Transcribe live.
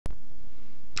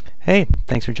Hey,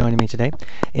 thanks for joining me today.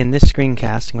 In this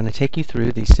screencast, I'm going to take you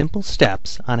through the simple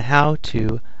steps on how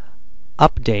to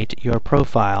update your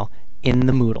profile in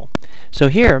the Moodle. So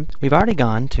here, we've already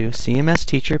gone to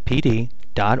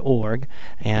cmsteacherpd.org,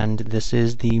 and this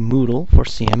is the Moodle for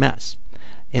CMS.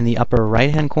 In the upper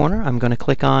right-hand corner, I'm going to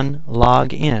click on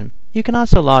Log In. You can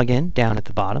also log in down at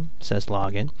the bottom. It says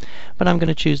Log In. But I'm going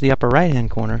to choose the upper right-hand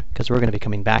corner because we're going to be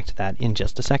coming back to that in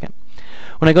just a second.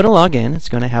 When I go to log in, it's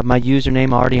going to have my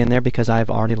username already in there because I've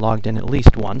already logged in at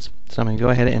least once. So I'm going to go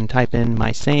ahead and type in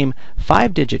my same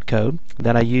 5-digit code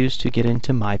that I used to get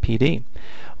into my PD.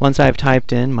 Once I've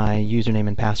typed in my username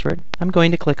and password, I'm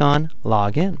going to click on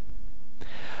Log In.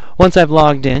 Once I've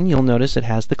logged in, you'll notice it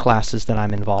has the classes that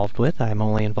I'm involved with. I'm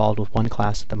only involved with one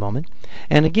class at the moment.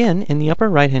 And again, in the upper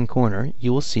right-hand corner,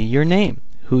 you will see your name,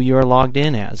 who you're logged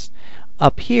in as.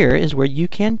 Up here is where you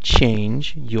can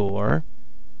change your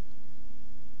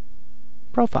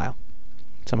profile.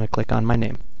 So I'm going to click on my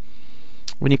name.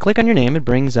 When you click on your name, it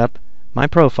brings up my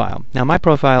profile. Now my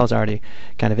profile is already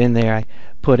kind of in there. I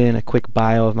put in a quick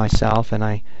bio of myself and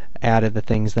I added the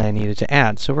things that I needed to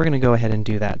add. So we're going to go ahead and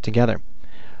do that together.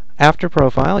 After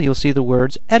profile, you'll see the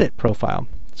words Edit Profile.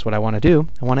 That's what I want to do.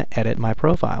 I want to edit my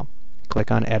profile.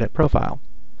 Click on Edit Profile.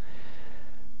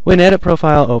 When Edit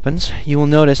Profile opens, you will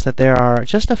notice that there are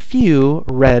just a few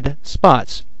red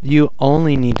spots. You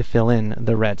only need to fill in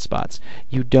the red spots.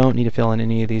 You don't need to fill in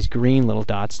any of these green little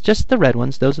dots, just the red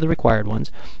ones. Those are the required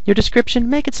ones. Your description,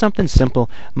 make it something simple.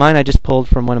 Mine I just pulled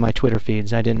from one of my Twitter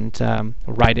feeds. I didn't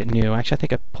write it new. Actually, I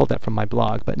think I pulled that from my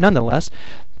blog. But nonetheless,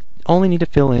 only need to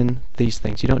fill in these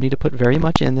things. You don't need to put very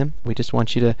much in them. We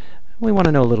want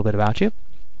to know a little bit about you.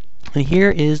 And here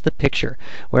is the picture.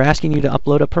 We're asking you to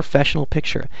upload a professional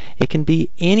picture. It can be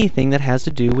anything that has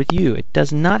to do with you. It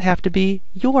does not have to be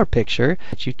your picture.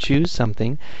 You choose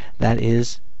something that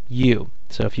is you.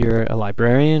 So if you're a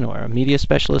librarian or a media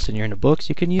specialist and you're into books,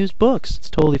 you can use books.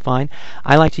 It's totally fine.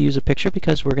 I like to use a picture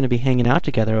because we're going to be hanging out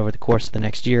together over the course of the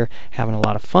next year, having a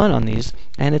lot of fun on these,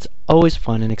 and it's always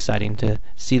fun and exciting to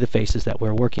see the faces that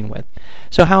we're working with.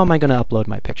 So how am I going to upload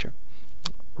my picture?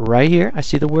 Right here, I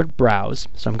see the word Browse,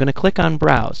 so I'm going to click on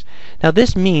Browse. Now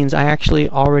this means I actually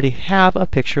already have a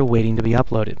picture waiting to be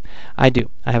uploaded. I do.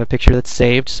 I have a picture that's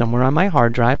saved somewhere on my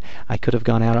hard drive. I could have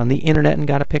gone out on the internet and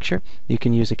got a picture. You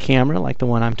can use a camera like the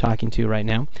one I'm talking to right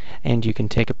now, and you can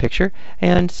take a picture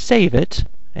and save it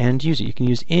and use it. You can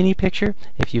use any picture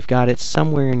if you've got it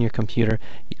somewhere in your computer.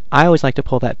 I always like to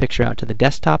pull that picture out to the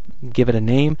desktop, give it a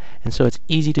name, and so it's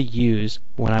easy to use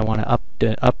when I want to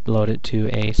upload it to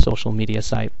a social media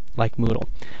site like Moodle.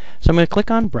 So I'm going to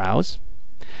click on Browse.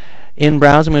 In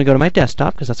Browse, I'm going to go to my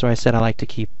desktop because that's where I said I like to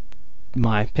keep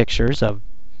my pictures of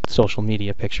social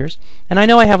media pictures. And I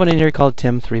know I have one in here called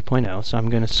Tim 3.0, so I'm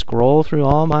going to scroll through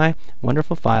all my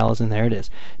wonderful files, and there it is,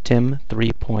 Tim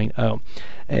 3.0.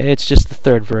 It's just the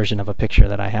third version of a picture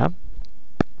that I have.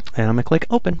 And I'm going to click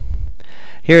Open.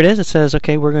 Here it is. It says,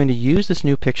 okay, we're going to use this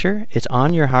new picture. It's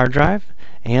on your hard drive.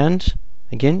 And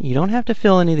again, you don't have to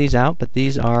fill any of these out, but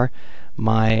these are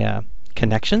my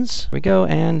connections. Here we go,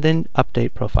 and then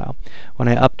Update Profile. When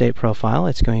I update profile,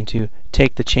 it's going to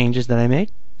take the changes that I made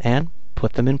and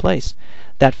put them in place.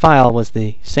 That file was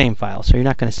the same file, so you're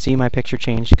not going to see my picture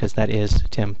change because that is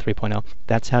Tim 3.0.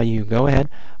 That's how you go ahead,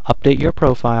 update your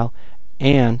profile,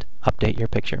 and update your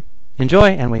picture. Enjoy,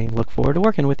 and we look forward to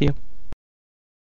working with you.